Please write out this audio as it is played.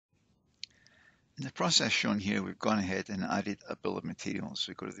In the process shown here, we've gone ahead and added a bill of materials.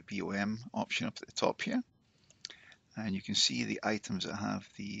 We go to the BOM option up at the top here, and you can see the items that have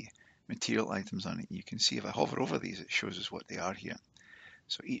the material items on it. You can see if I hover over these, it shows us what they are here.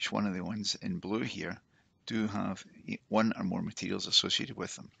 So each one of the ones in blue here do have one or more materials associated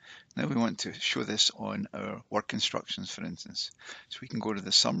with them. Now we want to show this on our work instructions, for instance. So we can go to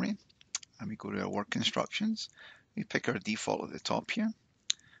the summary and we go to our work instructions. We pick our default at the top here,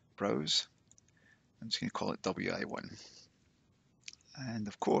 browse. I'm just going to call it WI1. And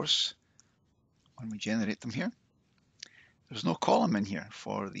of course, when we generate them here, there's no column in here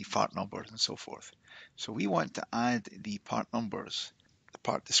for the part numbers and so forth. So we want to add the part numbers, the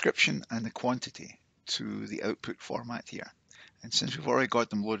part description, and the quantity to the output format here. And since we've already got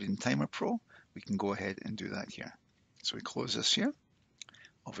them loaded in Timer Pro, we can go ahead and do that here. So we close this here.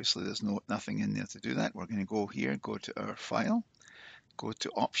 Obviously there's nothing in there to do that. We're going to go here, go to our file, go to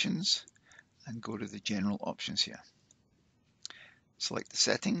options, and go to the general options here. Select the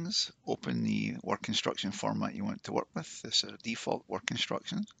settings, open the work instruction format you want to work with. This is default work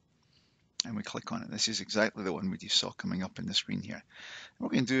instructions, and we click on it. This is exactly the one we just saw coming up in the screen here. And what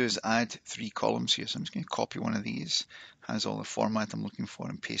we're going to do is add 3 columns here. So I'm just going to copy one of these, has all the format I'm looking for,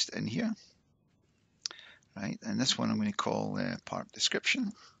 and paste it in here. Right, and this one I'm going to call part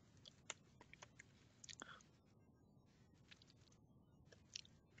description.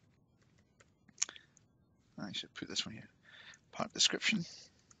 I should put this one here, part description.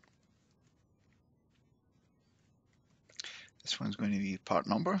 This one's going to be part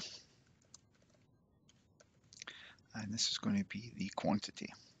number, and this is going to be the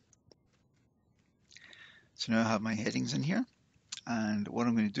quantity. So now I have my headings in here, and what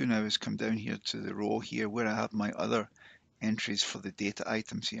I'm going to do now is come down here to the row here where I have my other entries for the data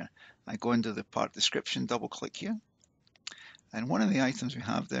items here. I go into the part description, double click here, and one of the items we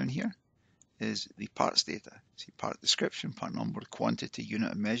have down here is the parts data. See, part description, part number, quantity,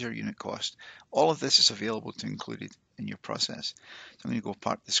 unit of measure, unit cost. All of this is available to include it in your process. So I'm going to go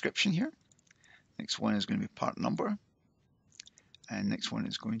part description here. Next one is going to be part number, and next one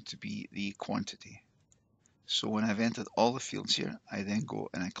is going to be the quantity. So when I've entered all the fields here, I then go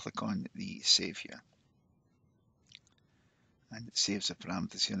and I click on the save here. And it saves the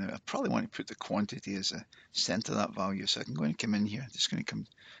parameters here. Now I probably want to put the quantity as a center of that value, so I can go and come in here. Just going to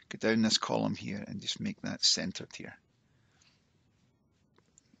go down this column here and just make that centered here.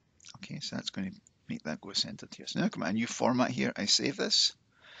 Okay, so that's going to make that go centered here. So now come on, new format here. I save this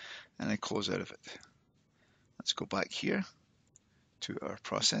and I close out of it. Let's go back here to our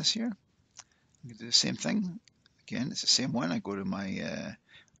process here. I'm going to do the same thing. Again, it's the same one. I go to my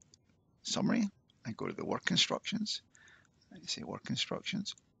summary. I go to the work instructions. I say work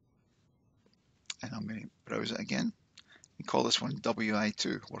instructions, and I'm going to browse it again. We call this one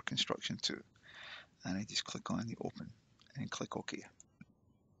WI2, work instruction 2, and I just click on the open and click OK.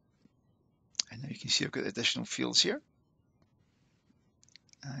 And now you can see I've got additional fields here,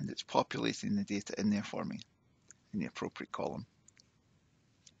 and it's populating the data in there for me in the appropriate column.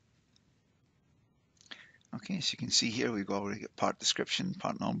 Okay, so you can see here we've already got part description,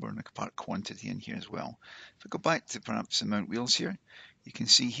 part number, and a part quantity in here as well. If I go back to perhaps the mount wheels here, you can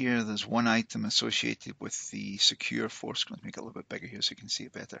see here there's one item associated with the secure four screws. Let's make it a little bit bigger here so you can see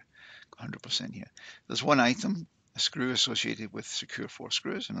it better. 100% here. There's one item, a screw associated with secure 4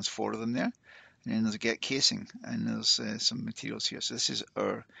 screws, and there's 4 of them there. And then there's a get casing, and there's some materials here. So this is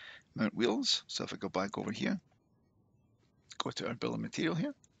our mount wheels. So if I go back over here, go to our bill of material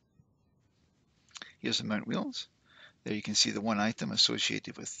here. Here's the mount wheels. There you can see the one item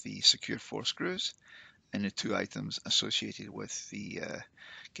associated with the secure 4 screws and the 2 items associated with the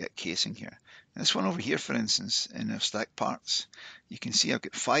get casing here. And this one over here, for instance, in our stack parts, you can see I've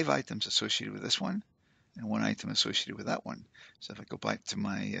got 5 items associated with this one and 1 item associated with that one. So if I go back to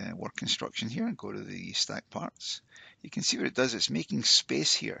my work instruction here and go to the stack parts, you can see what it does. It's making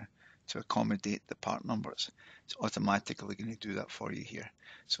space here to accommodate the part numbers. It's automatically going to do that for you here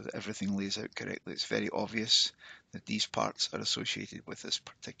so that everything lays out correctly. It's very obvious that these parts are associated with this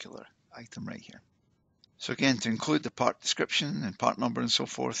particular item right here. So again, to include the part description and part number and so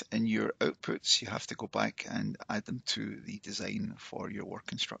forth in your outputs, you have to go back and add them to the design for your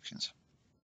work instructions.